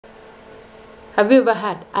Have you ever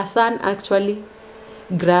had a son actually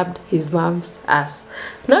grabbed his mom's ass?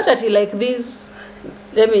 Not that he like this.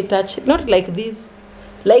 Let me touch it. Not like this.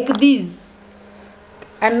 Like this.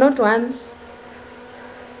 And not once.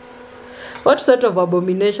 What sort of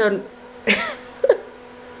abomination?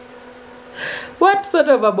 What sort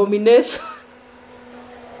of abomination?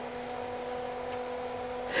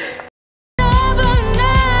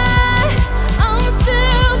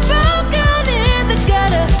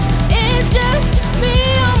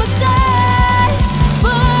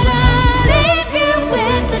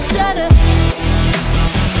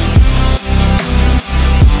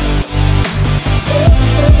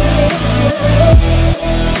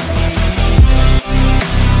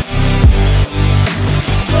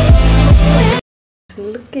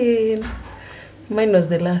 Looking, mine was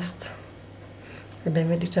the last, and I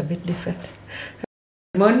made it a bit different.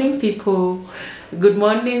 Good morning, people. Good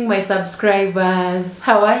morning, my subscribers.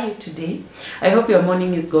 How are you today? I hope your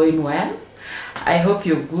morning is going well. I hope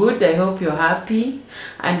you're good. I hope you're happy.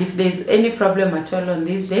 And if there's any problem at all on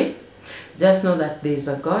this day, just know that there's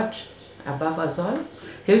a God above us all.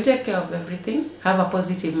 He'll take care of everything. Have a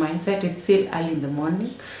positive mindset. It's still early in the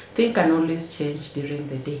morning. Things can always change during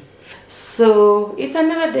the day. So it's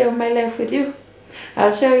another day of my life with you.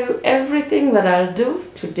 I'll show you everything that I'll do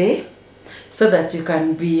today so that you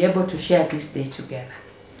can be able to share this day together.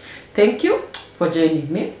 Thank you for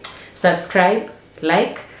joining me. Subscribe,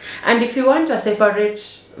 like, and if you want a separate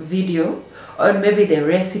video on maybe the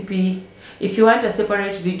recipe, if you want a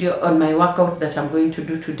separate video on my workout that I'm going to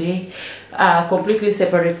do today, a completely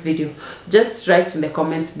separate video, just write in the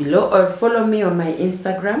comments below or follow me on my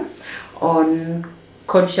Instagram on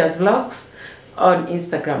Conscious Vlogs on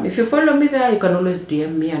Instagram. If you follow me there, you can always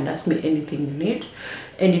DM me and ask me anything you need,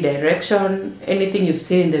 any direction, anything you've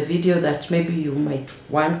seen in the video that maybe you might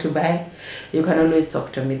want to buy. You can always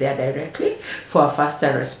talk to me there directly for a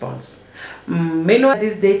faster response. Meanwhile,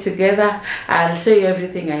 this day together, I'll show you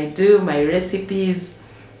everything I do, my recipes,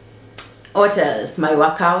 what else, my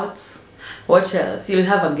workouts, what else. You'll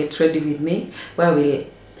have a get ready with me where we'll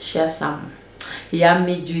share some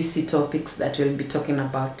yummy juicy topics that we'll be talking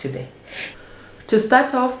about today. To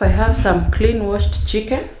start off, I have some clean washed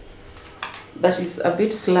chicken that is a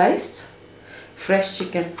bit sliced, fresh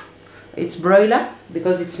chicken. It's broiler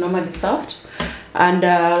because it's normally soft, and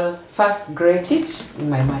I'll first grate it in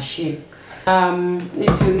my machine.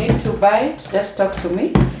 If you need to buy it, just talk to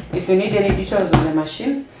me. If you need any details on the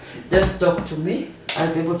machine, just talk to me.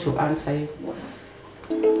 I'll be able to answer you.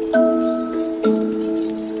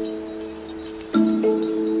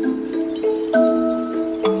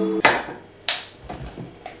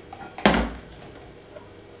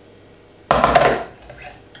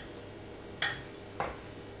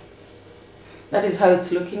 That is how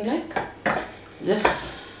it's looking like.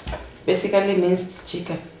 Just basically minced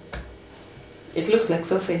chicken. It looks like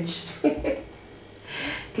sausage. It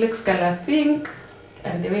looks color pink,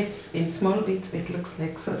 and the way it's in small bits, it looks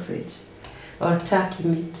like sausage or turkey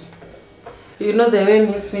meat. You know the way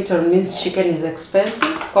minced meat or minced chicken is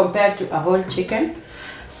expensive compared to a whole chicken.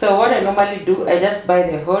 So what I normally do, I just buy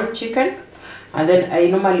the whole chicken, and then I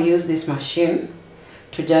normally use this machine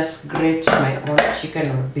to just grate my whole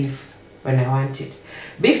chicken or beef when I want it.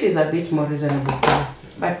 Beef is a bit more reasonable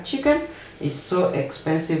priced, but chicken is so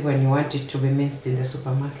expensive when you want it to be minced in the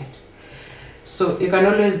supermarket. So you can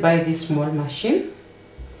always buy this small machine.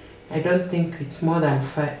 I don't think it's more than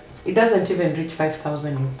it doesn't even reach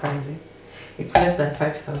 5,000 in pricing. It's less than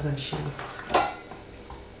 5,000 shillings.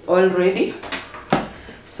 All ready.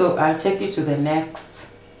 So I'll take you to the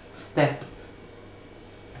next step.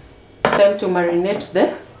 Time to marinate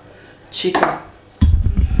the chicken.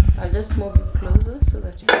 I'll just move it closer so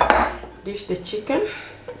that you can dish the chicken.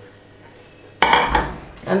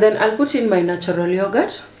 And then I'll put in my natural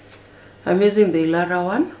yogurt. I'm using the Ilara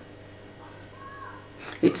one.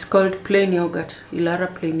 It's called plain yogurt,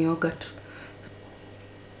 Ilara plain yogurt.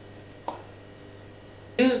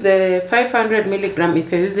 Use the 500 milligram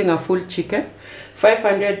if you're using a full chicken.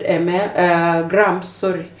 500 grams,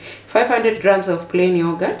 sorry. 500 grams of plain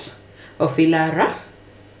yogurt of Ilara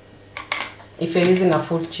if you're using a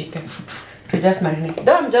full chicken. To just marinate.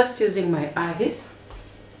 Though I'm just using my eyes.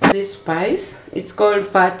 This spice, it's called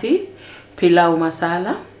Fati Pilau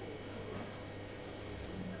Masala.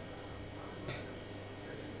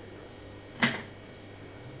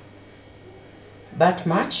 That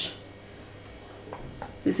much.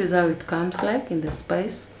 This is how it comes like in the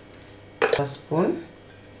spice. A spoon.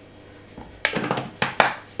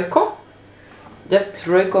 Royco. Just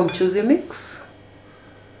Royco mchuzi mix.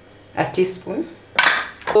 A teaspoon.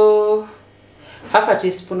 So half a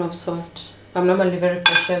teaspoon of salt. I'm normally very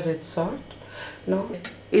cautious with salt. No,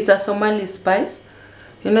 it's a Somali spice.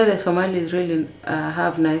 You know the Somalis really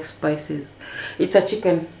have nice spices. It's a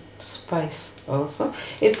chicken spice also.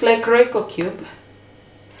 It's like Royco cube.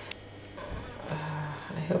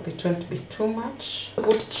 I hope it won't be too much.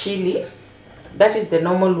 Put chili. That is the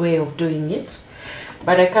normal way of doing it.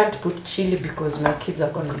 But I can't put chili because my kids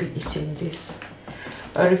are going to be eating this.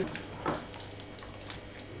 Or if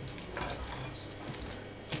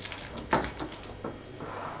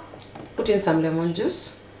put in some lemon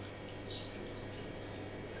juice.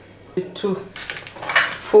 With 2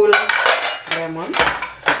 full lemon.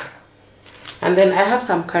 And then I have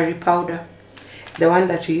some curry powder. The one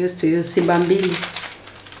that we used to use, Sibambili.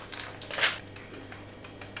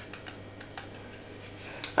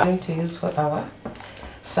 I'm going to use for our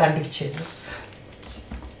sandwiches.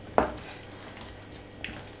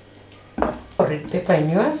 Red pepper in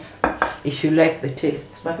yours if you like the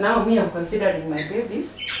taste. But now me, I'm considering my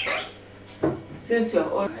babies. Since you're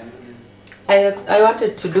all, I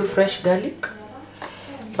wanted to do fresh garlic,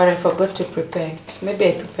 but I forgot to prepare it. Maybe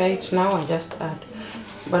I prepare it now and just add.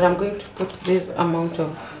 But I'm going to put this amount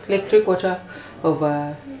of, like 3/4 of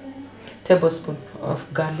a tablespoon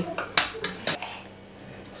of garlic.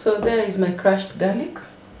 So there is my crushed garlic.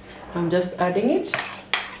 I'm just adding it.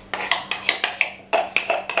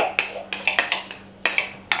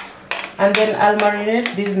 And then I'll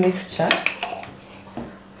marinate this mixture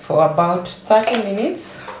for about 30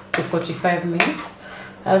 minutes to 45 minutes.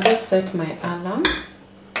 I'll just set my alarm.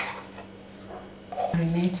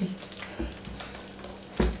 Marinate it.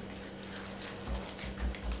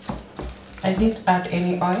 I didn't add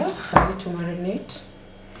any oil. I need to marinate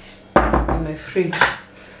in my fridge.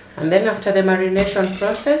 And then after the marination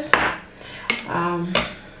process,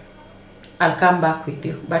 I'll come back with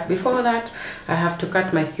you. But before that, I have to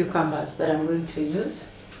cut my cucumbers that I'm going to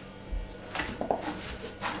use.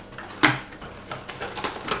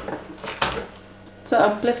 So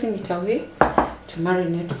I'm placing it away to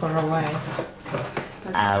marinate for a while.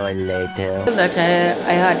 An hour later. That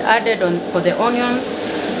I had added on for the onions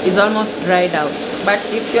is almost dried out. But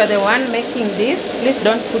if you are the one making this, please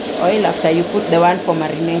don't put oil after you put the one for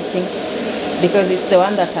marinating, because it's the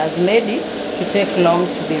one that has made it to take long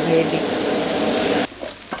to be ready.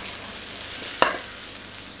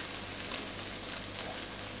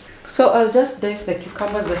 So I'll just dice the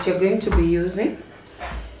cucumbers that you're going to be using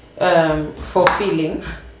for filling,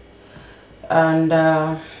 and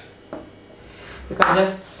you can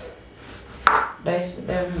just dice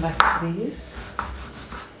them like this.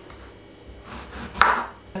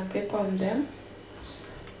 Add pepper on them,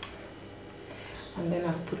 and then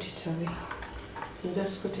I'll put it away. I'm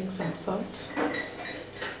just putting some salt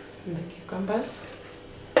in the cucumbers.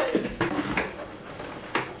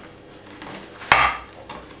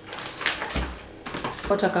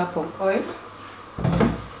 Put a cup of oil,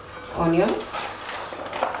 onions,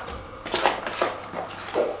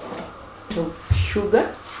 of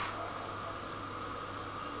sugar.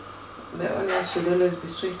 The onions should always be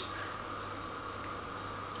sweet.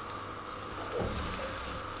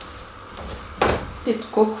 It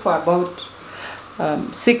cook for about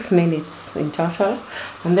 6 minutes in total,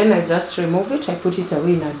 and then I just remove it. I put it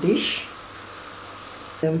away in a dish.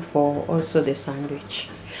 Them for also the sandwich.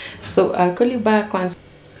 So I'll call you back once.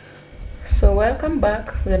 So welcome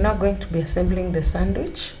back. We are now going to be assembling the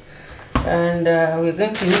sandwich, and we're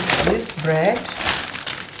going to use this bread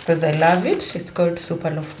because I love it. It's called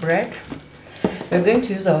super loaf bread. We're going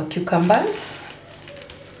to use our cucumbers.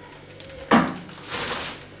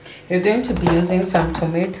 We're going to be using some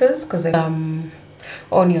tomatoes because some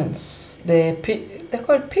onions. They're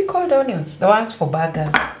called pickled onions, the ones for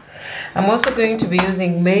burgers. I'm also going to be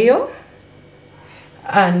using mayo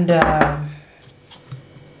and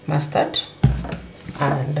mustard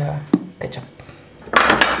and ketchup.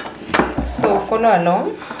 So follow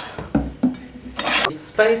along.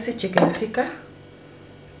 Spicy chicken tikka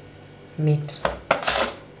meat.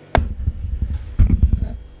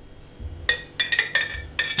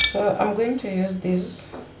 So I'm going to use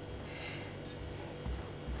this.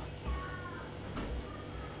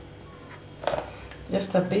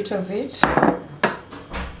 Just a bit of it.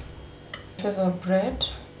 Pieces of bread.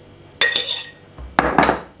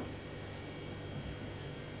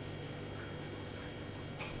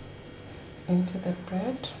 Into the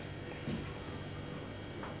bread.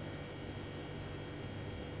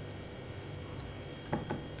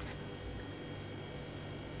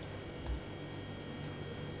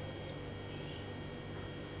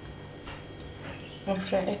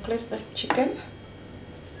 After I place the chicken,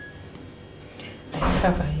 I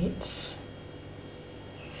cover it.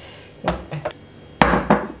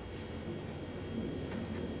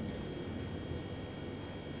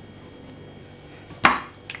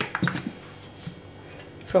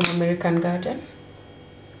 from American Garden.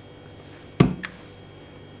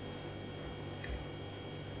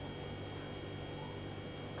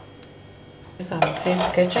 Some Heinz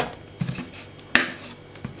ketchup.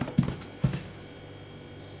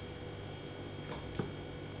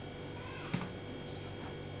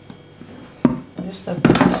 Just a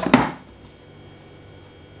bit.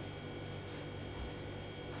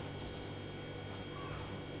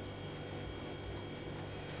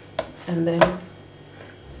 And then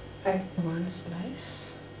add one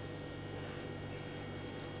slice.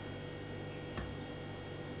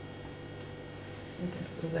 I guess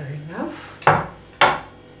those are enough.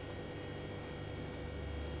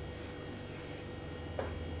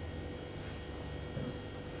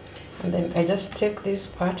 And then I just take this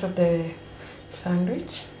part of the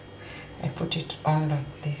sandwich, I put it on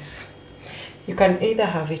like this. You can either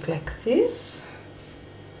have it like this,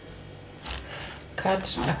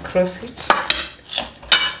 cut across it,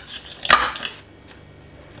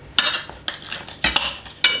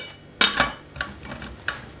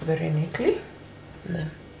 very neatly. And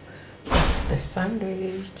then that's the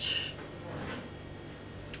sandwich.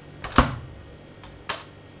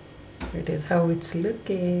 It is how it's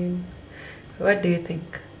looking. What do you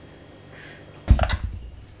think?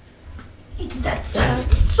 It's that sandwich.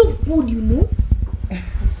 It's so good, you know.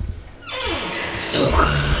 So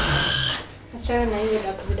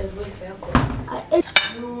good.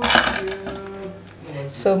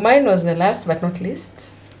 So mine was the last but not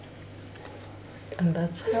least. And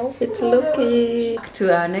that's how it's looking.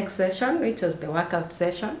 To our next session, which was the workout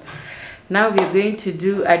session. Now we're going to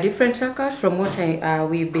do a different workout from what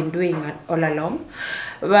we've been doing all along.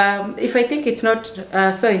 If I think it's not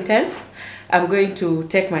so intense, I'm going to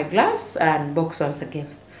take my gloves and box once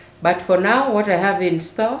again. But for now, what I have in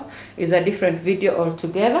store is a different video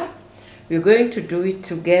altogether. We're going to do it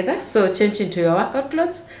together. So change into your workout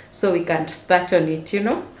clothes so we can start on it, you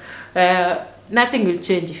know. Nothing will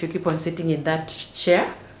change if you keep on sitting in that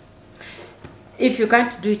chair. If you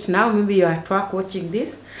can't do it now, maybe you're at work watching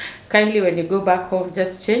this, kindly when you go back home,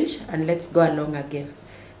 just change and let's go along again.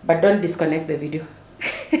 But don't disconnect the video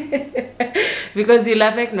because you'll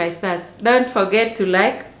affect my stats. Don't forget to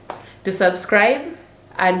like, to subscribe,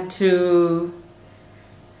 and to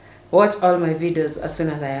watch all my videos as soon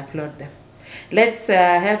as I upload them. Let's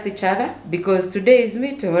help each other, because today is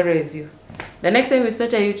me, tomorrow is you. The next time we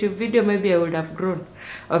start a YouTube video, maybe I would have grown,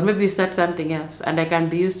 or maybe you start something else and I can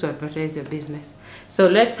be used to advertise your business. So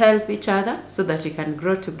let's help each other so that we can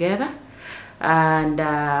grow together and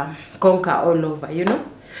conquer all over, you know.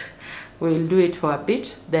 We'll do it for a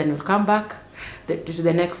bit, then we'll come back to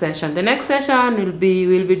the next session. The next session we'll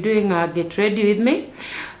be doing a get ready with me,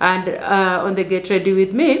 and on the get ready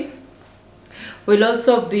with me, we'll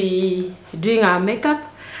also be doing our makeup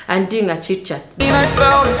and doing a chit chat. I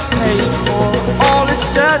felt it's paid for, all is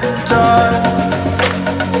said and done.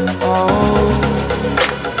 Oh,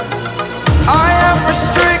 I am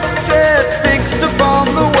restricted, fixed upon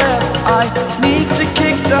the web. I need to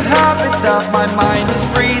kick the habit that my mind is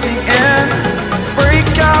breathing in.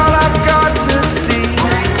 Break out, I've got to see.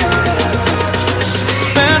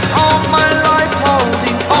 Spent all my life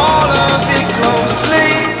holding all of it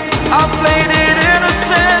closely. I played it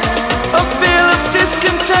innocent, a feel of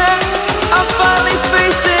discontent. I'm finally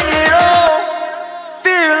facing it all,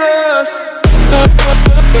 fearless.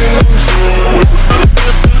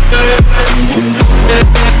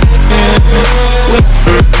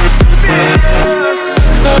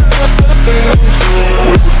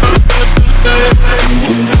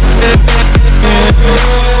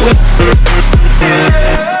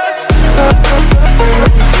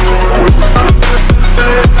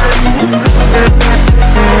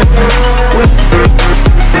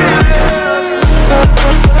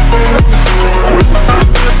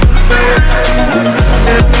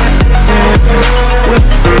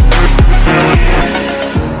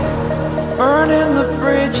 Burning the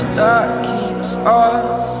bridge that keeps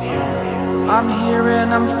us. I'm here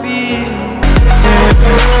and I'm feeling.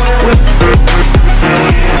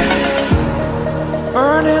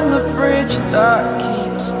 Burning the bridge that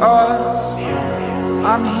keeps us.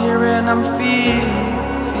 I'm here and I'm feeling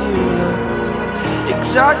fearless.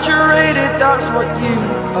 Exaggerated, that's what you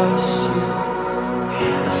assume.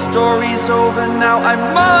 The story's over now, I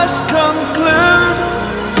must conclude.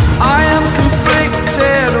 I am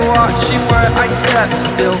conflicted, watching where I step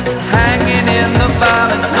still, hanging in the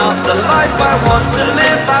balance. Not the life I want to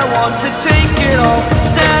live, I want to take it all.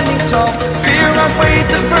 Standing tall, fear outweighed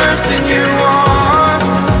the person you are.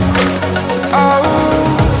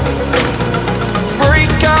 Oh,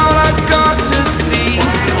 break out, I've got to see.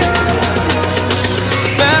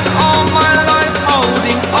 Spent all my life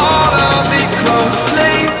holding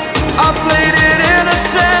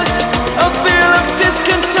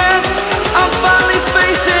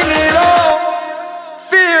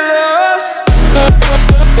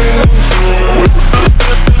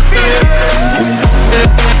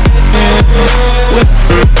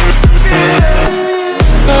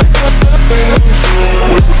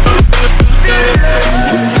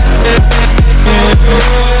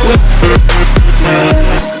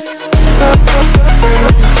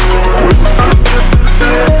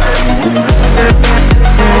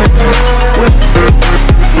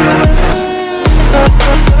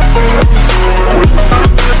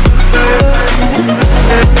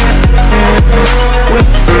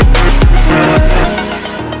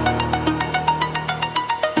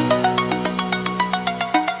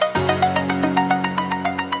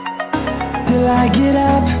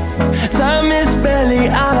Time is barely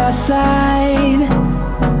on our side.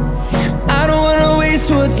 I don't wanna waste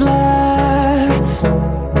what's left.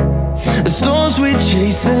 The storms we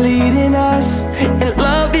chase are leading us, and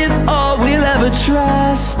love is all we'll ever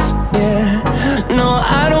trust. Yeah, no,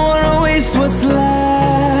 I don't wanna waste what's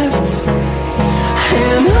left.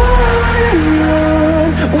 And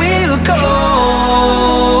on we'll go,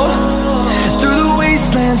 through the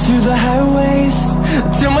wastelands, through the highways,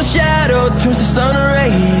 till my shadow turns to sun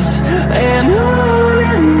rays. And on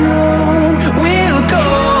we'll go,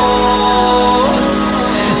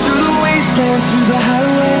 through the wastelands, through the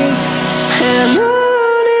highways, and on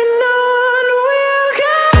we'll go.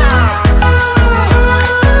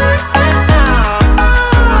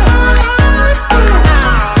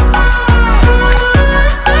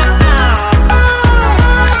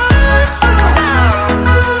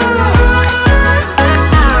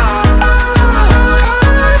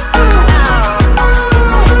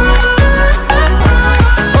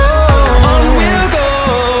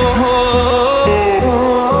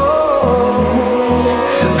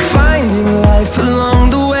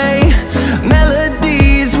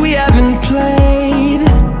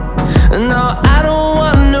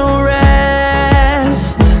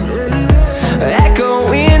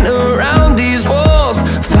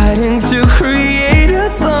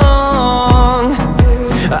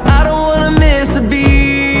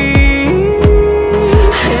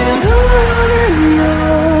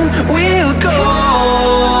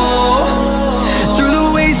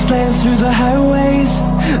 Through the highways,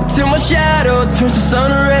 till my shadow turns to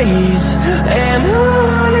sun rays. And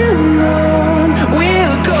on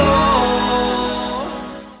we'll go.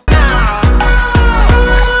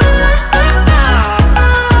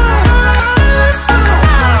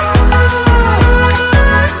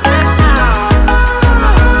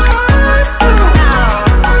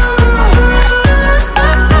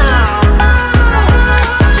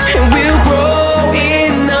 And we'll grow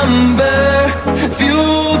in number,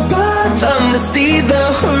 fueled by them to see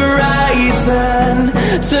the horizon,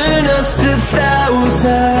 turn us to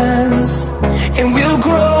thousands. And we'll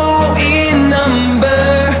grow in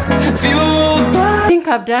number, fueled by. I think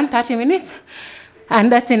I've done 30 minutes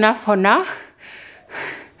and that's enough for now.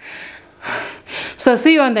 So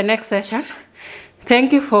see you on the next session.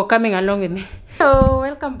 Thank you for coming along with me. So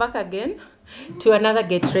welcome back again to another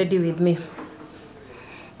Get Ready with me.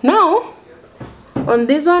 Now on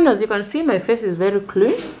this one, as you can see, my face is very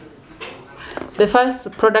clean. The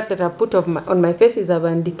first product that I put on my face is a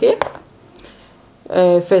Urban Decay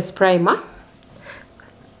face primer.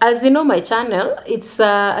 As you know, my channel, it's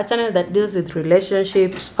a channel that deals with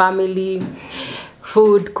relationships, family,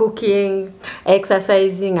 food, cooking,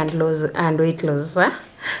 exercising, and weight loss.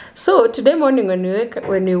 So today morning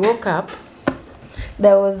when we woke up,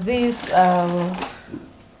 there was this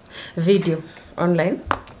video online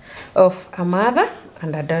of a mother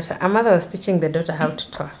and a daughter. A mother was teaching the daughter how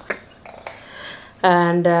to talk.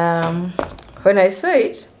 And when I saw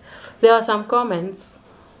it, there were some comments.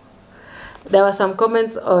 There were some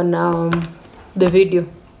comments on the video.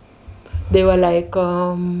 They were like,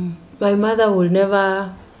 my mother will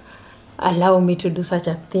never allow me to do such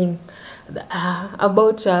a thing.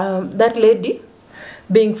 About that lady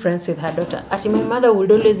being friends with her daughter. Actually, my mother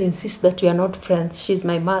would always insist that we are not friends. She's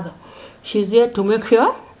my mother. She's here to make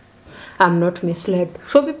sure I'm not misled.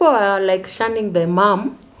 So people are like shunning the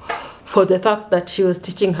mom for the fact that she was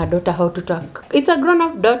teaching her daughter how to talk. It's a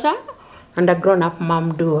grown-up daughter and a grown-up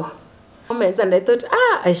mom duo. And I thought,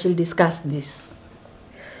 I should discuss this.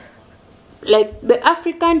 Like the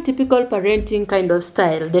African typical parenting kind of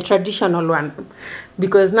style, the traditional one.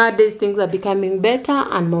 Because nowadays things are becoming better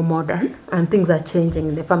and more modern and things are changing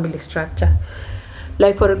in the family structure.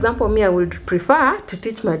 Like for example, me, I would prefer to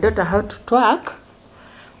teach my daughter how to twerk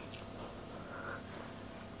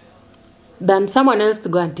than someone else to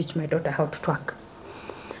go and teach my daughter how to twerk.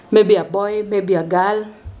 Maybe a boy, maybe a girl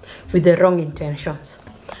with the wrong intentions.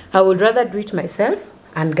 I would rather do it myself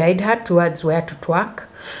and guide her towards where to twerk,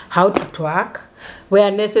 how to twerk,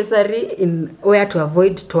 where necessary, in where to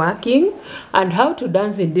avoid twerking, and how to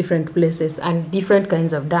dance in different places and different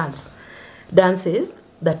kinds of dances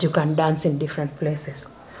that you can dance in different places.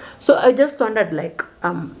 So I just wondered, like,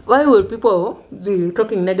 why will people be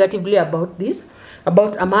talking negatively about this,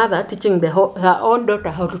 about a mother teaching her own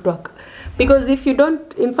daughter how to talk? Because if you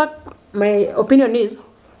don't, in fact, my opinion is,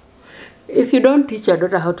 if you don't teach your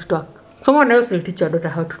daughter how to talk, someone else will teach your daughter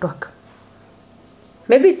how to talk.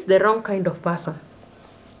 Maybe it's the wrong kind of person.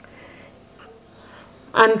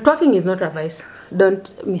 And talking is not a vice.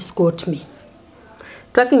 Don't misquote me.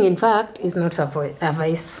 Talking, in fact, is not a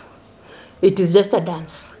vice. It is just a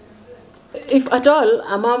dance. if at all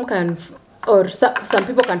a mom can, or some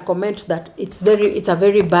people can comment that it's a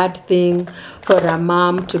very bad thing for a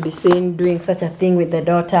mom to be seen doing such a thing with the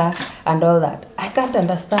daughter and all that. I can't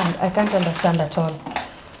understand at all,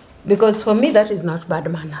 because for me that is not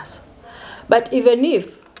bad manners. But even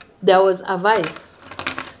if there was a vice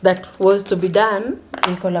that was to be done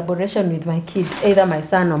in collaboration with my kid, either my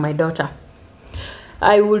son or my daughter,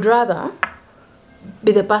 I would rather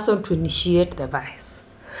be the person to initiate the vice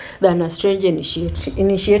than a stranger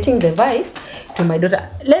initiating the vice to my daughter.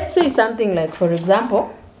 Let's say something like, for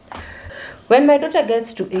example, when my daughter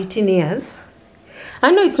gets to 18 years,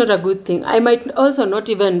 I know it's not a good thing. I might also not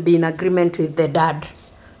even be in agreement with the dad,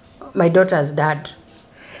 my daughter's dad,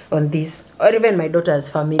 on this, or even my daughter's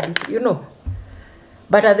family, you know.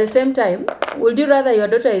 But at the same time, would you rather your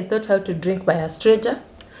daughter is taught how to drink by a stranger,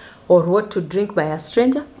 or what to drink by a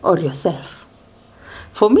stranger, or yourself?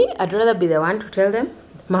 For me, I'd rather be the one to tell them,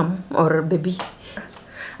 mom or baby,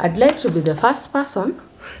 I'd like to be the first person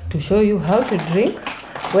to show you how to drink,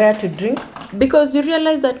 where to drink, because you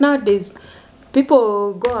realize that nowadays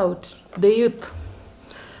people go out, the youth,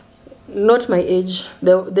 not my age,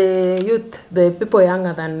 the youth, the people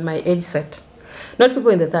younger than my age set, not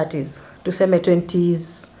people in the 30s, to say my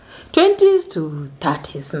 20s to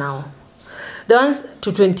 30s now. The ones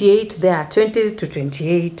to 28, they are 20s to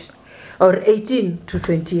 28, or 18 to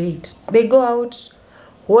 28. They go out.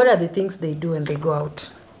 What are the things they do when they go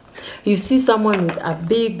out? You see someone with a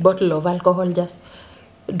big bottle of alcohol just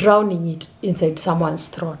drowning it inside someone's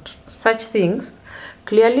throat. Such things,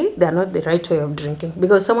 clearly, they are not the right way of drinking,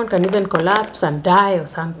 because someone can even collapse and die or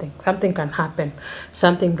something. Something can happen,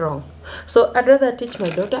 something wrong. So I'd rather teach my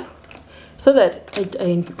daughter so that I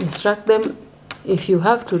instruct them, if you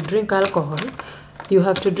have to drink alcohol, you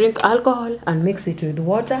have to drink alcohol and mix it with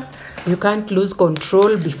water. You can't lose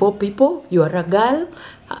control before people. You are a girl.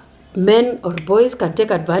 Men or boys can take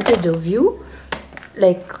advantage of you.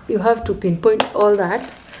 Like, you have to pinpoint all that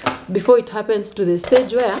before it happens to the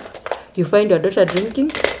stage where you find your daughter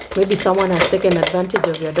drinking. Maybe someone has taken advantage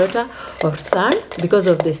of your daughter or son because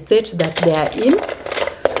of the state that they are in.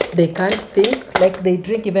 They can't think, like they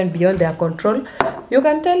drink even beyond their control. You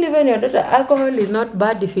can tell even your daughter alcohol is not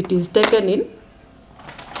bad if it is taken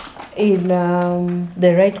in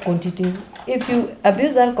the right quantities. If you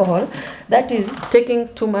abuse alcohol, that is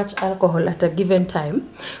taking too much alcohol at a given time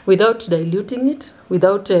without diluting it,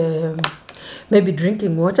 without maybe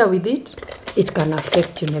drinking water with it, it can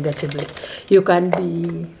affect you negatively. You can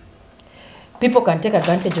be, people can take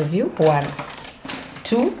advantage of you, 1.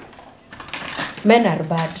 2, men are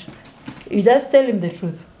bad. You just tell him the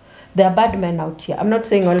truth. There are bad men out here. I'm not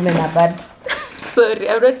saying all men are bad. Sorry,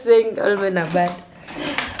 I'm not saying all men are bad.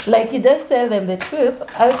 Like, you just tell them the truth.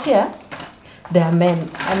 Out here, there are men,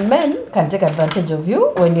 and men can take advantage of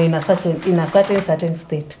you when you're in a certain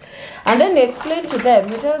state. And then you explain to them,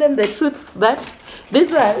 you tell them the truth that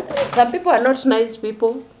this world, some people are not nice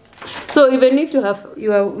people. So even if you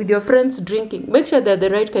are with your friends drinking, make sure they're the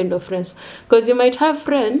right kind of friends, because you might have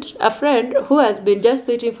a friend who has been just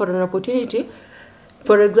waiting for an opportunity.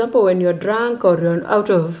 For example, when you're drunk or you're out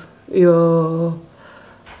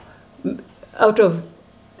of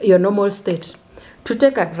your normal state, to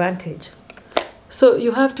take advantage. So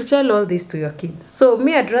you have to tell all this to your kids. So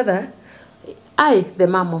me, I'd rather, the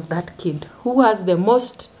mom of that kid, who has the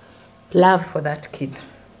most love for that kid,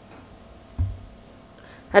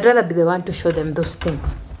 I'd rather be the one to show them those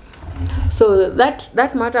things. So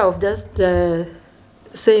that matter of just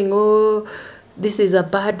saying, oh, this is a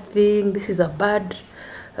bad thing, this is a bad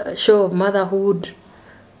show of motherhood,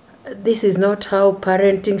 this is not how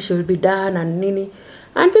parenting should be done, and nini.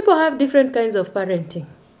 And people have different kinds of parenting.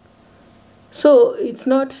 So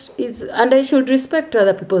and I should respect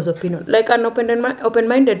other people's opinion. Like an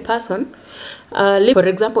open-minded person, for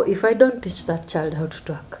example, if I don't teach that child how to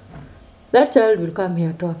talk, that child will come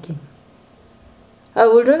here talking. I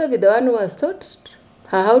would rather be the one who has taught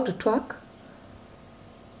her how to talk.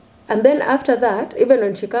 And then after that, even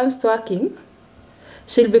when she comes talking,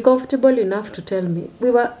 she'll be comfortable enough to tell me,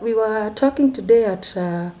 we were talking today at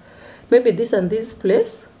maybe this and this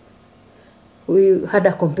place. We had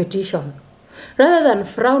a competition. Rather than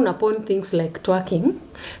frown upon things like twerking,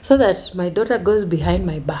 so that my daughter goes behind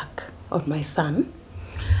my back, or my son,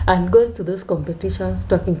 and goes to those competitions,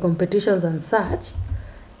 talking competitions and such.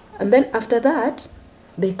 And then after that,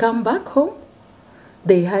 they come back home,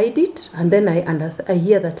 they hide it, and then I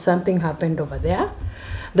hear that something happened over there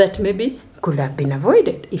that maybe could have been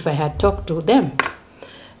avoided if I had talked to them.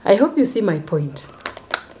 I hope you see my point.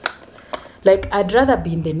 Like, I'd rather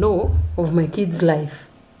be in the know of my kids' life.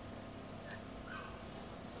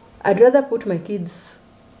 I'd rather put my kids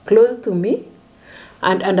close to me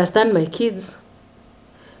and understand my kids.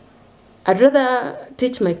 I'd rather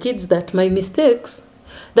teach my kids that mistakes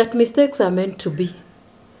are meant to be.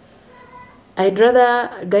 I'd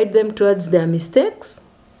rather guide them towards their mistakes,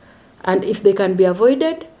 and if they can be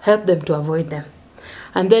avoided, help them to avoid them.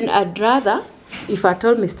 And then I'd rather, if at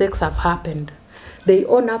all mistakes have happened, they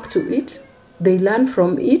own up to it, they learn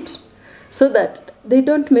from it, so that they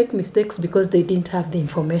don't make mistakes because they didn't have the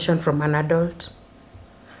information from an adult.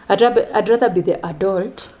 I'd rather be the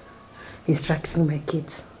adult instructing my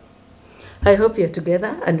kids. I hope you're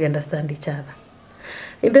together and we understand each other.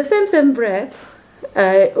 In the same breath,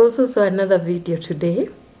 I also saw another video today.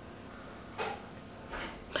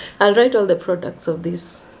 I'll write all the products of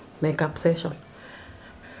this makeup session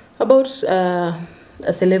about a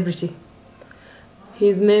celebrity.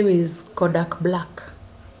 His name is Kodak Black.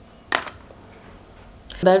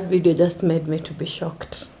 That video just made me to be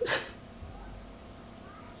shocked.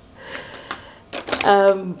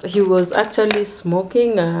 He was actually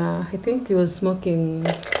smoking, I think he was smoking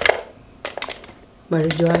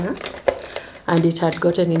marijuana, and it had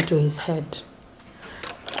gotten into his head.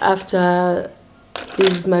 After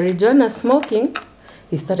his marijuana smoking,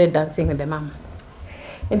 he started dancing with the mom.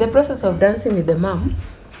 In the process of dancing with the mom,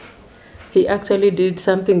 he actually did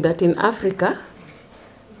something that in Africa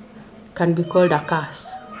can be called a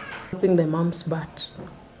curse, whooping the mom's butt.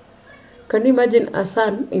 Can you imagine a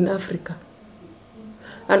son in Africa?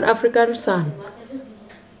 An African son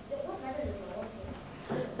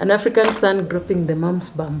groping the mom's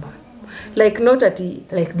bum. Like not at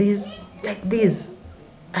like this,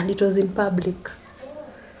 and it was in public.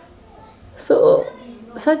 So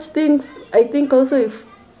such things, I think also, if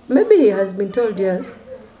maybe he has been told, yes,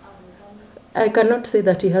 I cannot say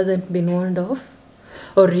that he hasn't been warned off,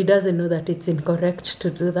 or he doesn't know that it's incorrect to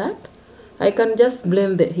do that. I can just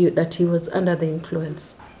blame that he was under the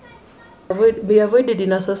influence. Be avoided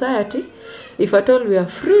in a society if at all we are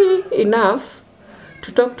free enough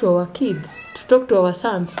to talk to our kids, to talk to our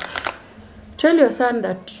sons. Tell your son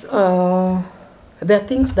that there are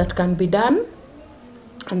things that can be done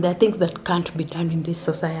and there are things that can't be done in this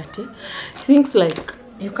society. Things like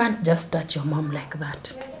you can't just touch your mom like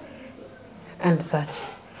that and such.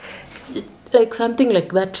 Like something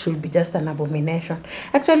like that should be just an abomination.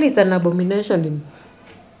 Actually, it's an abomination in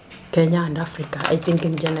Kenya and Africa, I think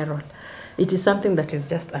in general. It is something that is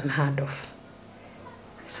just unheard of.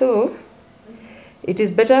 So, it is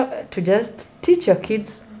better to just teach your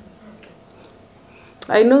kids.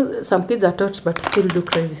 I know some kids are taught but still do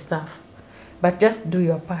crazy stuff. But just do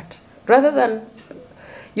your part. Rather than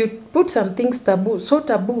you put some things so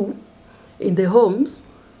taboo in the homes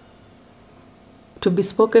to be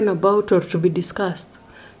spoken about or to be discussed,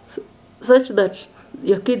 such that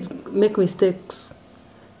your kids make mistakes.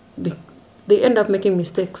 They end up making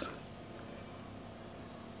mistakes.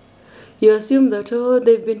 You assume that, oh,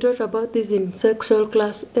 they've been taught about this in sexual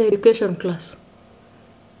class, education class.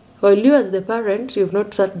 While you as the parent, you've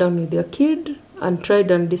not sat down with your kid and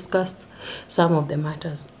tried and discussed some of the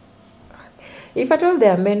matters. If at all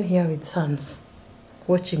there are men here with sons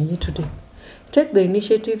watching me today, take the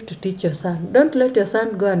initiative to teach your son. Don't let your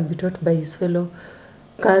son go and be taught by his fellow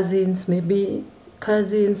cousins, maybe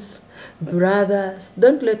cousins, brothers.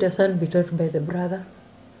 Don't let your son be taught by the brother.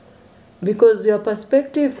 Because your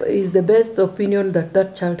perspective is the best opinion that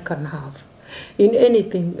that child can have in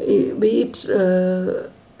anything. Be it,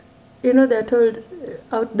 they're told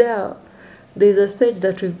out there's a stage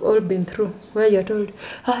that we've all been through where you're told,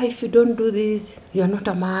 if you don't do this, you're not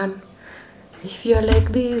a man. If you're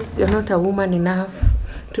like this, you're not a woman enough.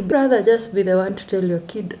 To rather just be the one to tell your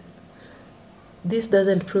kid, this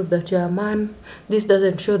doesn't prove that you're a man, this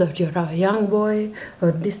doesn't show that you're a young boy,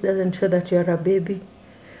 or this doesn't show that you're a baby.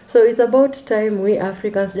 So it's about time we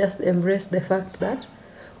Africans just embrace the fact that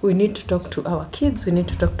we need to talk to our kids, we need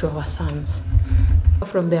to talk to our sons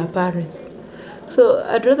from their parents. So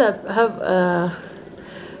I'd rather have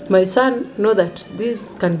my son know that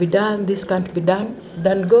this can be done, this can't be done,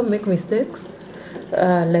 than go make mistakes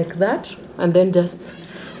like that and then just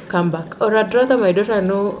come back. Or I'd rather my daughter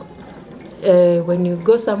know when you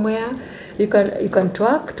go somewhere, you can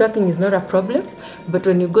twerk. Twerking is not a problem, but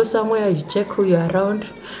when you go somewhere, you check who you're around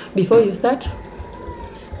before you start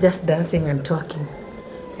just dancing and twerking.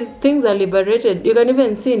 These things are liberated. You can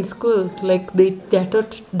even see in schools, like they are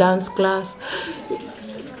taught dance class.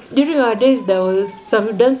 During our days, there was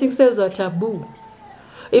some dancing styles were taboo.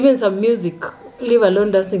 Even some music, leave alone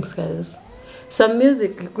dancing styles. Some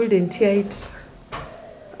music, you couldn't hear it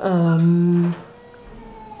in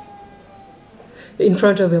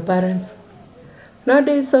front of your parents.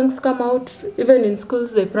 Nowadays, songs come out, even in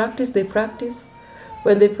schools, they practice.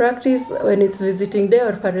 when they practice, when it's visiting day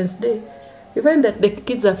or parents' day, you find that the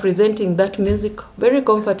kids are presenting that music very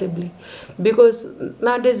comfortably, because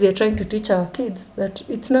nowadays they're trying to teach our kids that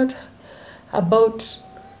it's not about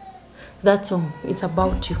that song, it's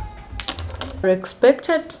about you. We're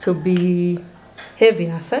expected to behave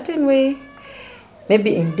in a certain way,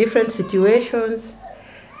 maybe in different situations.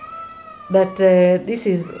 That this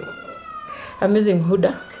is, I'm using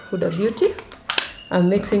Huda Beauty. I'm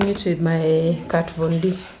mixing it with my Kat Von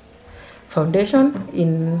D foundation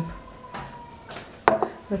in,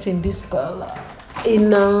 not in this color,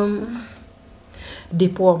 in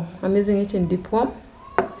deep warm. I'm using it in deep warm,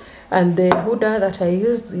 and the Huda that I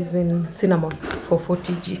used is in cinnamon for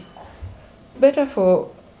 40G. It's better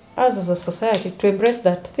for us as a society to embrace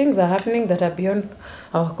that things are happening that are beyond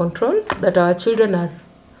our control, that our children are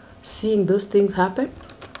seeing those things happen,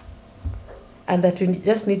 and that we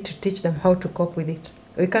just need to teach them how to cope with it.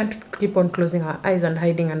 We can't keep on closing our eyes and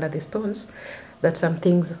hiding under the stones that some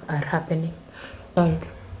things are happening.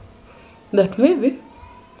 That maybe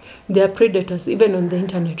there are predators even on the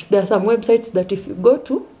internet. There are some websites that if you go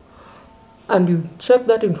to and you check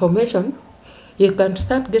that information, you can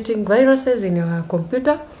start getting viruses in your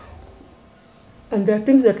computer. And there are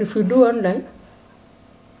things that if you do online,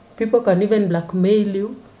 people can even blackmail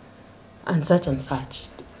you and such and such.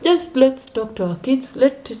 Just let's talk to our kids.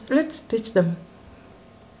 Let's teach them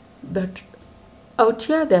that out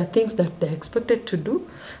here there are things that they're expected to do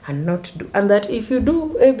and not to do. And that if you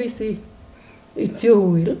do ABC, it's you who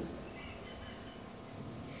will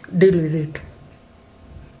deal with it.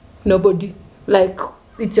 Nobody. Like,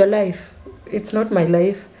 it's your life. It's not my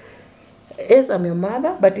life. Yes, I'm your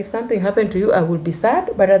mother, but if something happened to you, I will be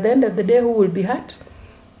sad. But at the end of the day, who will be hurt?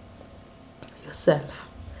 Yourself.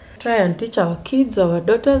 Try and teach our kids, our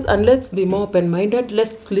daughters, and let's be more open-minded.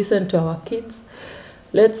 Let's listen to our kids.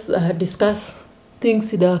 Let's discuss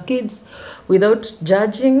things with our kids without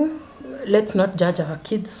judging. Let's not judge our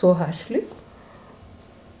kids so harshly.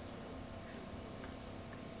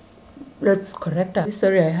 Let's correct this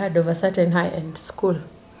story I had of a certain high-end school.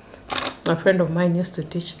 A friend of mine used to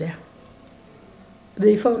teach there.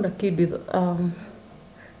 They found a kid with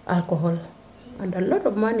alcohol and a lot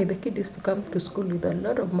of money. The kid used to come to school with a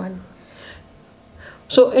lot of money.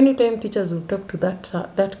 So anytime teachers would talk to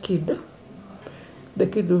that kid, the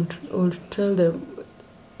kid would tell them,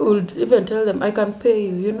 would even tell them, I can pay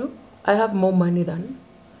you, you know, I have more money than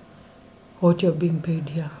what you're being paid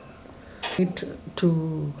here. Need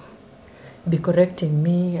to be correcting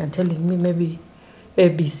me and telling me maybe A,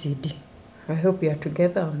 B, C, D. I hope we are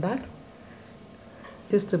together on that.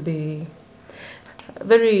 It used to be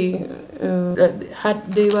very,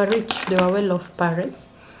 they were rich, they were well-off parents,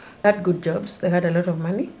 had good jobs, they had a lot of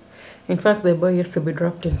money. In fact, the boy used to be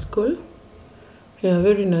dropped in school. He had a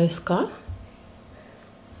very nice car.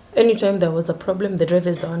 Anytime there was a problem, the driver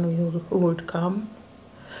is the one who would come.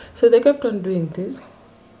 So they kept on doing this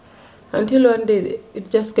until one day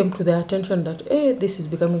it just came to their attention that, hey, this is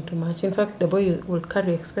becoming too much. In fact, the boy would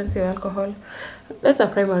carry expensive alcohol. That's a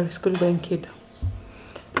primary school going kid.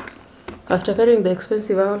 After carrying the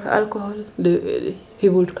expensive alcohol, he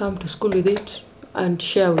would come to school with it and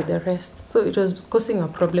share with the rest. So it was causing a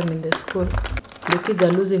problem in the school. The kids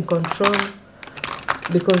are losing control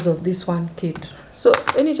because of this one kid. So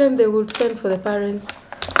anytime they would send for the parents,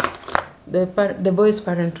 the boy's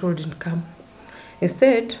parent wouldn't come.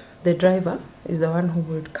 Instead, the driver is the one who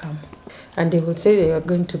would come. And they would say they are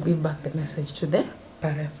going to give back the message to the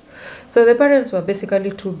parents. So the parents were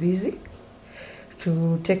basically too busy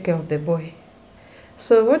to take care of the boy.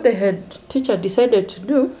 So what the head teacher decided to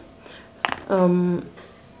do,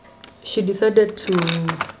 she decided to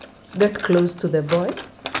get close to the boy.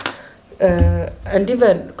 And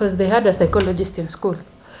even, because they had a psychologist in school,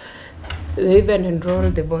 they even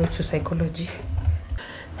enrolled the boy to psychology.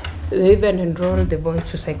 They even enrolled the boy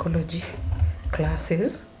to psychology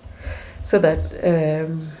classes so that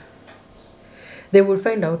they will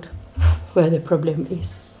find out where the problem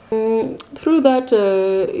is. Through that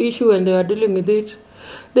issue, when they were dealing with it,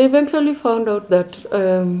 they eventually found out that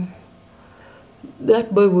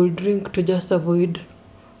that boy would drink to just avoid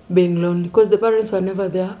being lonely, because the parents were never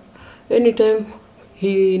there. Anytime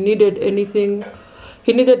he needed anything,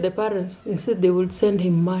 he needed the parents. Instead, they would send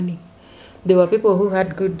him money. There were people who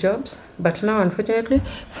had good jobs, but now, unfortunately,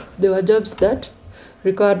 there were jobs that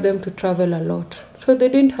required them to travel a lot. So they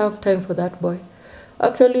didn't have time for that boy.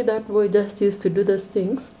 Actually, that boy just used to do those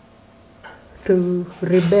things to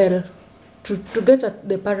rebel, to get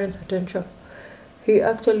the parents' attention. He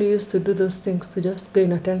actually used to do those things to just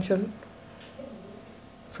gain attention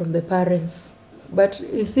from the parents. But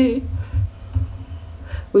you see,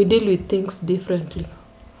 we deal with things differently.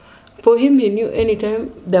 For him, he knew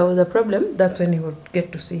anytime there was a problem, that's when he would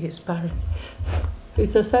get to see his parents.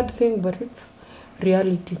 It's a sad thing, but it's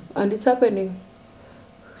reality, and it's happening.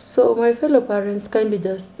 So my fellow parents, kindly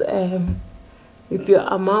just, if you're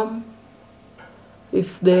a mom,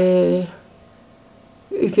 if your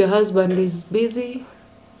husband is busy,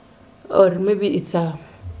 or maybe it's a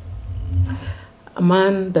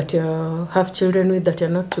man that you have children with that you're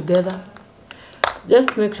not together,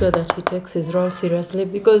 just make sure that he takes his role seriously,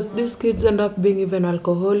 because these kids end up being even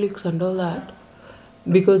alcoholics and all that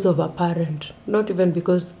because of a parent, not even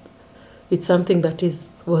because it's something that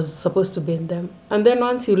was supposed to be in them. And then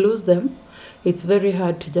once you lose them, it's very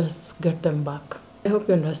hard to just get them back. I hope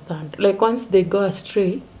you understand. Like once they go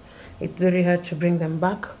astray, it's very hard to bring them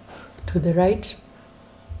back to the right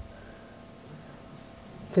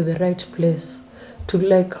place, to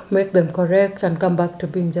like make them correct and come back to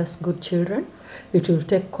being just good children. It will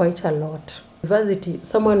take quite a lot. University,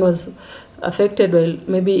 someone was affected while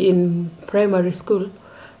maybe in primary school,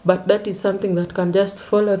 but that is something that can just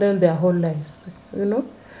follow them their whole lives, you know.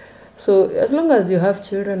 So as long as you have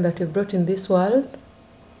children that you brought in this world,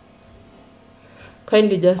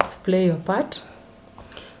 kindly just play your part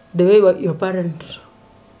the way your parents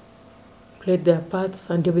played their parts,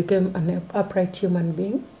 and you became an upright human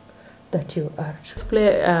being that you are. Let's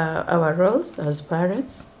play our roles as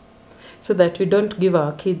parents, so that we don't give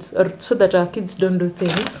our kids, or so that our kids don't do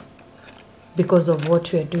things because of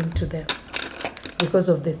what we are doing to them, because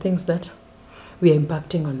of the things that we are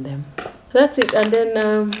impacting on them. That's it. And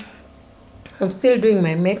then I'm still doing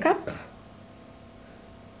my makeup.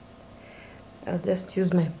 I'll just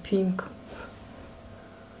use my pink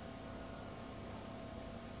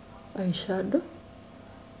eyeshadow.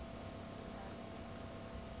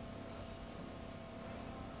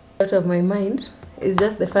 Out of my mind is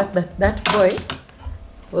just the fact that that boy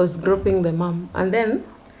was groping the mom, and then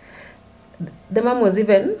the mom was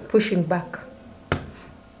even pushing back.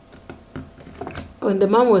 When the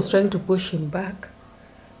mom was trying to push him back,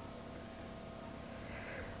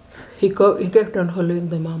 he kept on following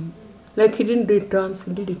the mom. Like he didn't do it once,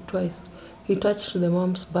 he did it twice. He touched the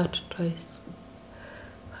mom's butt twice.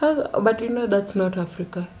 But you know, that's not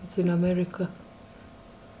Africa, it's in America.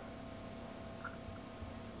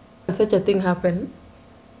 And such a thing happened.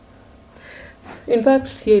 In fact,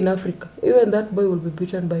 here in Africa, even that boy will be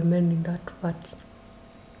beaten by men in that part.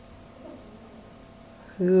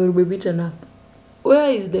 He will be beaten up.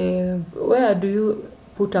 Where do you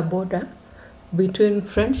put a border between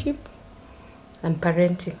friendship and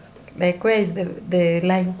parenting? Like, where is the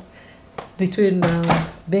line between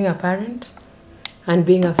being a parent and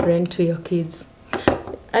being a friend to your kids?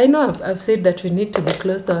 I know I've said that we need to be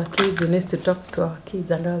close to our kids, we need to talk to our kids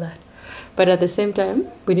and all that. But at the same time,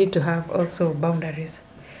 we need to have also boundaries.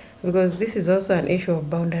 Because this is also an issue of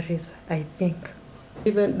boundaries, I think.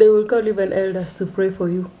 Even they will call even elders to pray for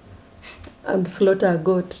you and slaughter a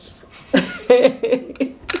goat.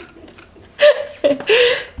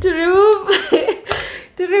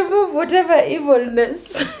 to remove whatever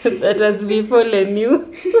evilness that has befallen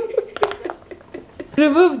you.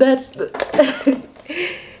 Remove that.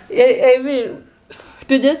 I mean,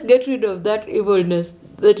 to just get rid of that evilness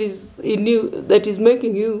that is in you, that is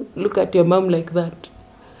making you look at your mom like that.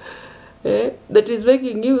 That is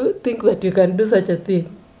making you think that you can do such a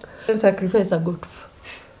thing. And sacrifice a goat.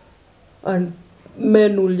 And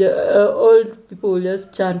men will, old people will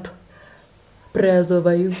just chant prayers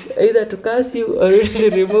over you, either to curse you or to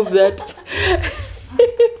remove that.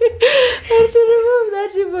 And to remove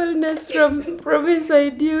that evilness from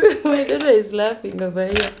inside you. My daughter is laughing over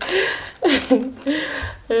here.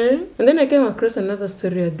 And then I came across another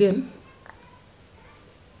story again,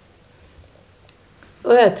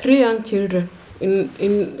 where 3 young children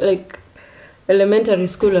in like elementary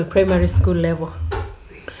school or primary school level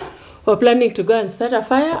were planning to go and start a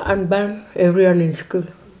fire and burn everyone in school.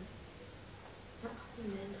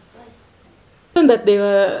 And that they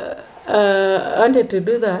were wanted to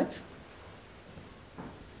do that,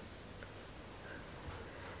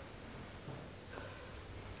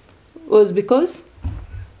 was because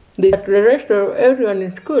the rest of everyone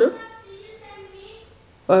in school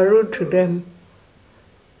were rude to them.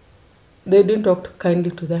 They didn't talk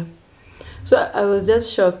kindly to them. So I was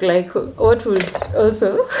just shocked, like what would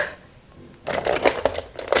also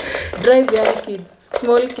drive young kids,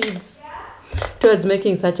 small kids, towards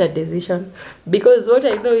making such a decision. Because what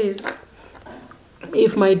I know is,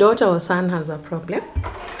 if my daughter or son has a problem,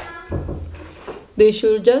 they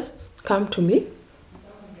should just come to me.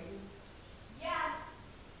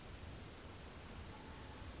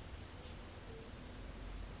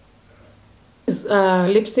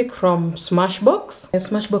 lipstick from Smashbox, a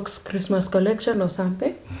Smashbox Christmas collection or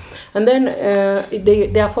something. And then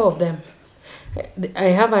there are 4 of them. I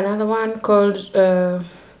have another one called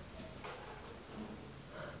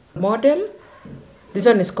Model. This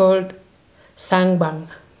one is called Sangbang,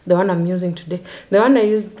 the one I'm using today. The one I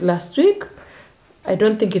used last week, I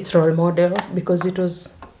don't think it's Role Model because it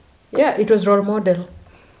was Role Model.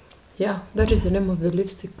 Yeah, that is the name of the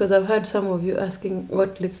lipstick because I've had some of you asking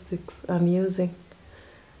what lipsticks I'm using.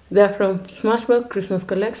 They're from Smashbox Christmas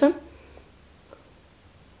collection.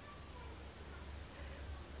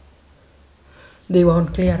 They were on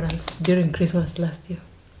clearance during Christmas last year.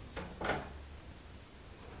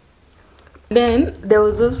 Then there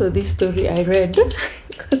was also this story I read.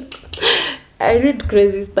 I read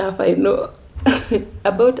crazy stuff, I know,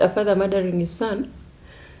 about a father murdering his son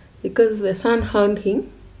because the son found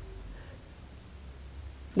him.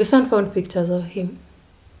 The son found pictures of him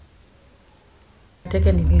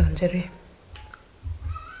taken in lingerie.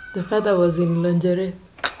 The father was in lingerie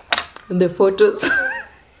in the photos.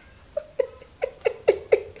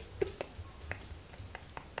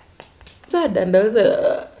 Sad and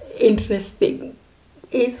also interesting.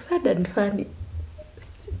 It's sad and funny.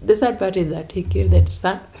 The sad part is that he killed that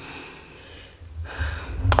son.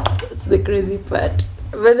 That's the crazy part.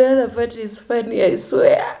 But the other part is funny, I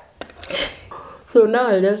swear. So now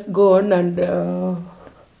I'll just go on and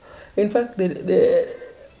in fact the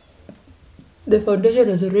foundation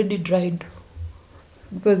has already dried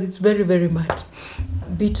because it's very, very matte. A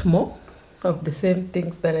bit more of the same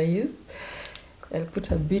things that I used. I'll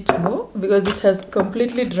put a bit more because it has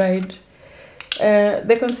completely dried.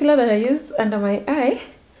 The concealer that I used under my eye,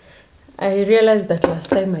 I realized that last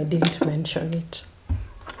time I didn't mention it.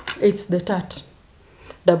 It's the Tarte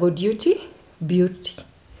Double Duty Beauty.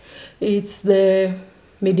 It's the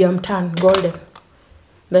medium tan golden.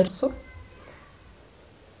 That's so.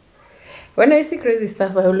 When I see crazy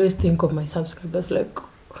stuff, I always think of my subscribers. Like,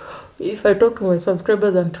 if I talk to my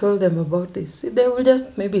subscribers and tell them about this, they will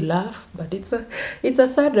just maybe laugh. But it's a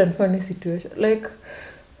sad and funny situation. Like,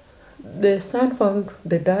 the son found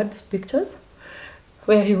the dad's pictures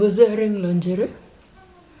where he was wearing lingerie.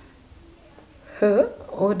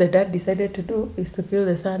 What the dad decided to do is to kill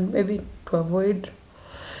the son, maybe to avoid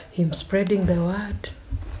him spreading the word,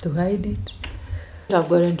 to hide it. I've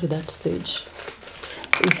gotten to that stage.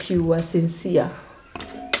 If you were sincere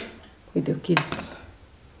with your kids,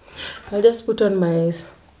 I'll just put on my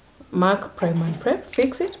MAC Prime and Prep,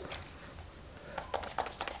 fix it.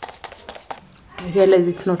 I realize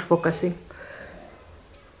it's not focusing.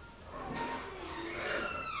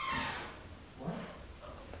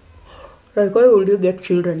 Like, why would you get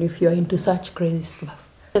children if you're into such crazy stuff?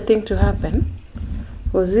 The thing to happen,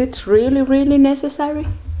 was it really, really necessary?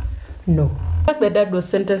 No. In fact, the dad was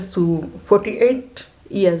sentenced to 48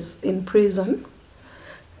 years in prison.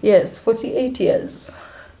 Yes, 48 years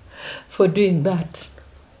for doing that.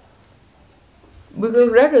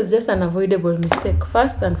 Because that was just an avoidable mistake,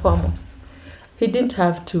 first and foremost. He didn't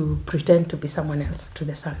have to pretend to be someone else to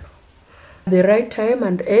the son. At the right time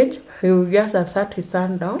and age, he would just have sat his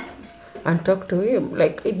son down and talked to him.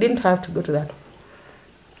 Like, it didn't have to go to that.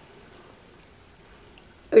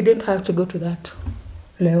 It didn't have to go to that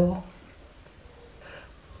level.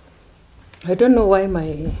 I don't know why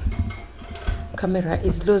my camera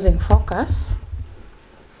is losing focus.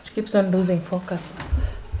 It keeps on losing focus.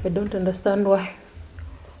 I don't understand why.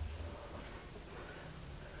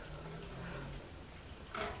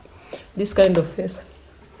 This kind of face.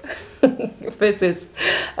 Faces,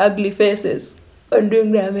 ugly faces, on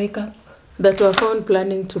doing their makeup that were found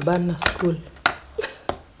planning to burn a school.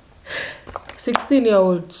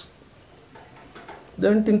 16-year-olds.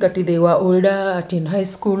 Don't think that they were older, at in high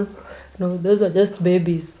school. No, those are just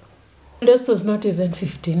babies. The oldest was not even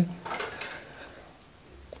 15.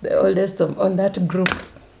 The oldest on that group.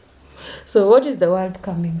 So what is the world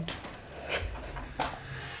coming to?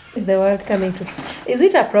 Is the world coming to? Is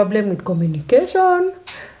it a problem with communication?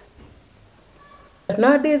 But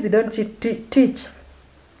nowadays you don't teach.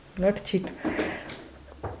 Not cheat.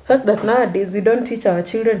 That nowadays we don't teach our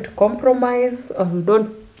children to compromise, or we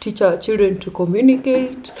don't teach our children to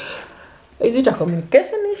communicate. Is it a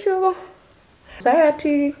communication issue,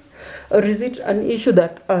 society, or is it an issue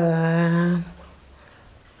that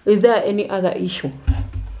is there any other issue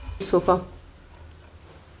so far?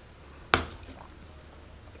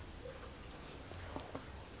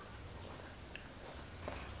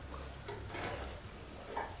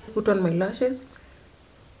 Put on my lashes.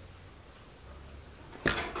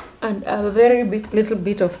 And a very little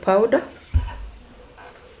bit of powder,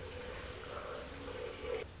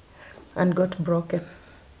 and got broken.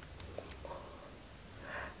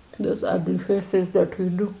 those ugly faces that we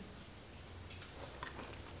do.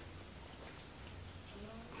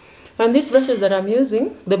 And these brushes that I'm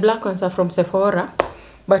using, the black ones are from Sephora,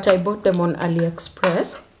 but I bought them on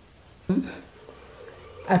AliExpress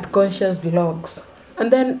at Conscious Vlogs.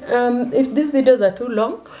 And then if these videos are too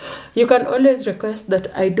long, you can always request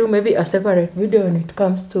that I do maybe a separate video when it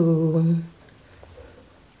comes to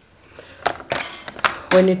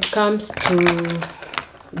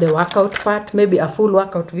the workout part, maybe a full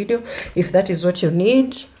workout video. If that is what you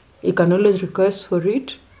need, you can always request for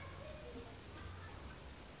it.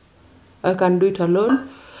 I can do it alone.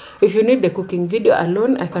 If you need the cooking video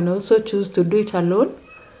alone, I can also choose to do it alone.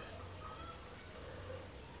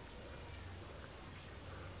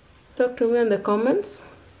 Talk to me in the comments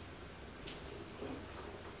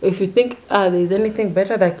if you think there is anything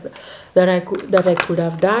better that I could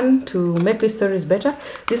have done to make these stories better.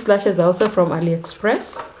 These lashes are also from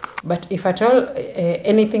AliExpress, but if at all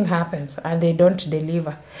anything happens and they don't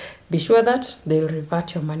deliver, be sure that they'll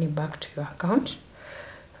revert your money back to your account.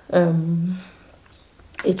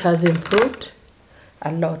 It has improved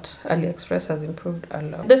a lot. AliExpress has improved a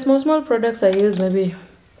lot. The small products I use maybe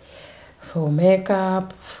for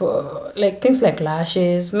makeup, for like things like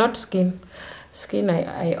lashes, not skin.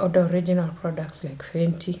 I order original products like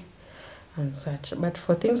Fenty and such. But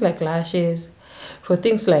for things like lashes, for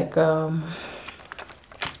things like what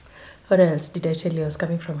else did I tell you? I was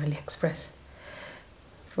coming from AliExpress.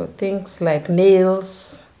 For things like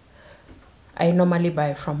nails, I normally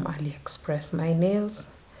buy from AliExpress. My nails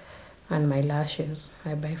and my lashes,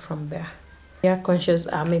 I buy from there. Yeah, Conscious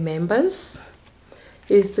Army members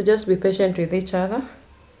is to just be patient with each other.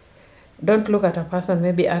 Don't look at a person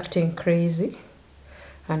maybe acting crazy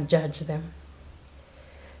and judge them.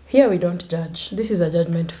 Here we don't judge. This is a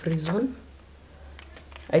judgment-free zone.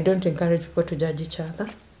 I don't encourage people to judge each other.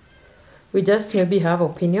 We just maybe have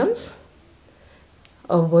opinions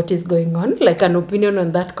of what is going on, like an opinion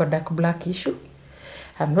on that Kodak Black issue.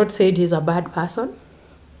 I've not said he's a bad person.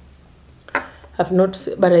 I've not,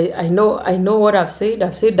 but I know what I've said.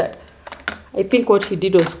 I've said that I think what he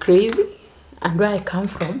did was crazy, and where I come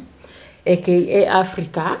from, aka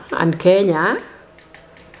Africa and Kenya,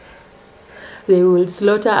 they will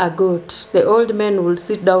slaughter a goat. The old men will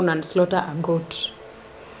sit down and slaughter a goat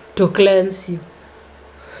to cleanse you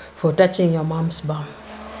for touching your mom's bum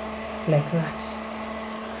like that.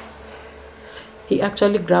 He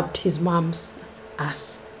actually grabbed his mom's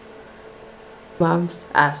ass. Mom's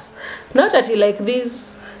ass. Not that he like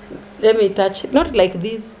this. Let me touch it. Not like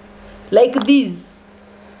this. Like this.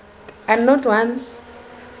 And not once.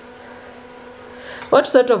 What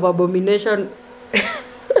sort of abomination?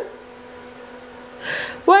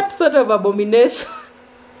 What sort of abomination?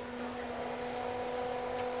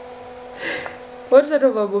 What sort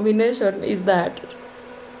of abomination is that?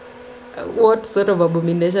 What sort of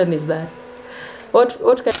abomination is that?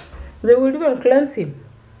 What can they will even cleanse him,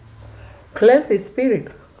 cleanse his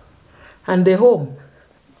spirit and the home.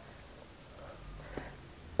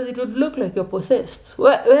 It would look like you're possessed.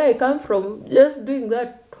 Where I come from, just doing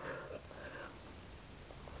that,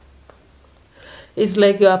 it's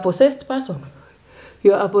like you're a possessed person.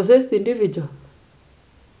 You're a possessed individual.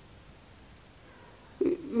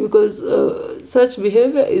 Because such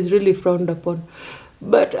behavior is really frowned upon.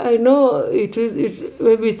 But I know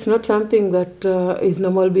maybe it's not something that is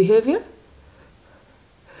normal behavior.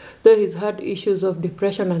 Though he's had issues of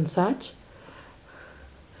depression and such.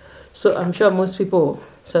 So I'm sure most people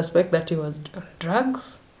suspect that he was on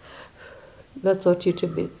drugs. That's what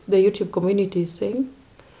the YouTube community is saying.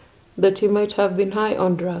 That he might have been high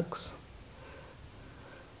on drugs.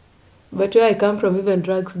 But where I come from, even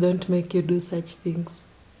drugs don't make you do such things.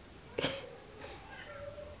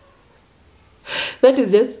 That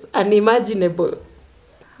is just unimaginable.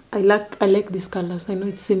 I like these colors. I know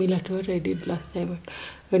it's similar to what I did last time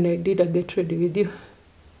when I did a get ready with you.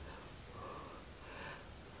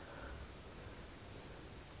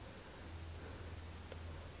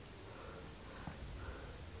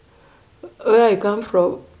 Where I come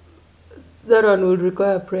from, that one will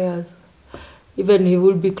require prayers. Even he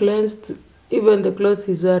will be cleansed. Even the clothes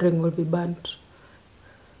he's wearing will be burnt.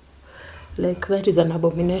 Like that is an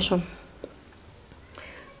abomination.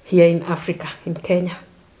 Here in Africa, in Kenya.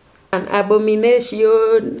 An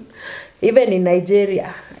abomination. Even in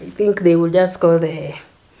Nigeria, I think they will just call the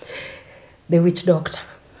witch doctor.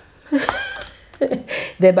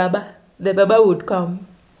 The Baba would come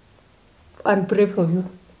and pray for you.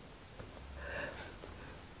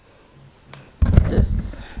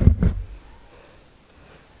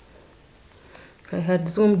 I had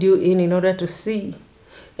zoomed you in order to see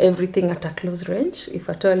everything at a close range. If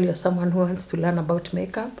at all you're someone who wants to learn about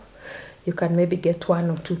makeup, you can maybe get 1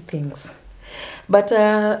 or 2 things. But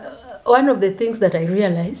one of the things that I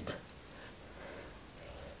realized,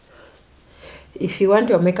 if you want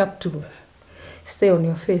your makeup to stay on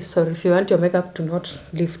your face, or if you want your makeup to not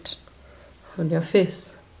lift on your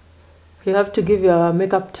face, you have to give your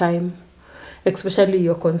makeup time, especially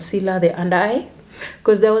your concealer, the under eye.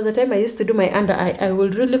 Because there was a time I used to do my under eye, I will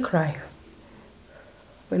really cry.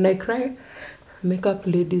 When I cry, makeup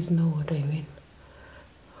ladies know what I mean.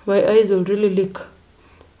 My eyes will really leak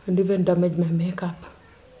and even damage my makeup.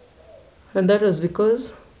 And that was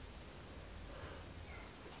because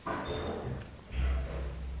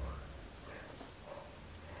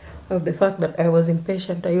of the fact that I was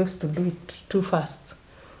impatient. I used to do it too fast.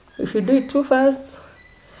 If you do it too fast,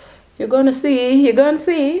 you're gonna see,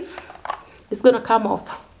 it's gonna come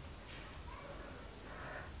off.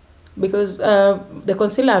 Because the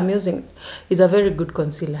concealer I'm using is a very good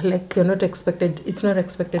concealer. Like it's not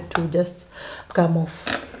expected to just come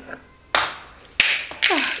off.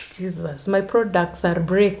 Jesus, my products are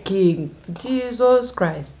breaking. Jesus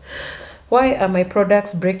Christ. Why are my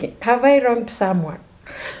products breaking? Have I wronged someone?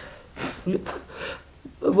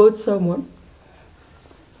 About someone?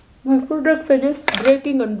 My products are just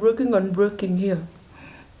breaking and breaking and breaking here.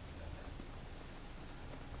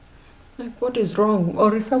 Like, what is wrong?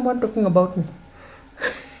 Or is someone talking about me?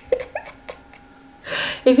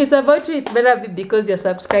 If it's about you, it better be because you're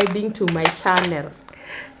subscribing to my channel,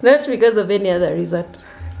 not because of any other reason.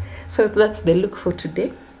 So that's the look for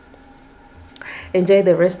today. Enjoy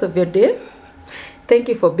the rest of your day. Thank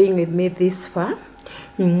you for being with me this far.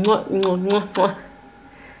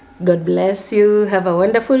 God bless you. Have a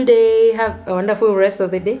wonderful day. Have a wonderful rest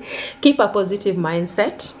of the day. Keep a positive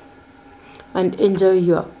mindset and enjoy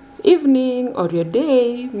your evening or your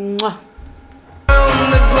day. Mwah.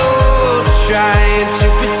 Around the globe, trying to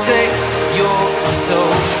protect your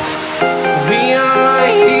soul. We are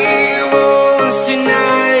here.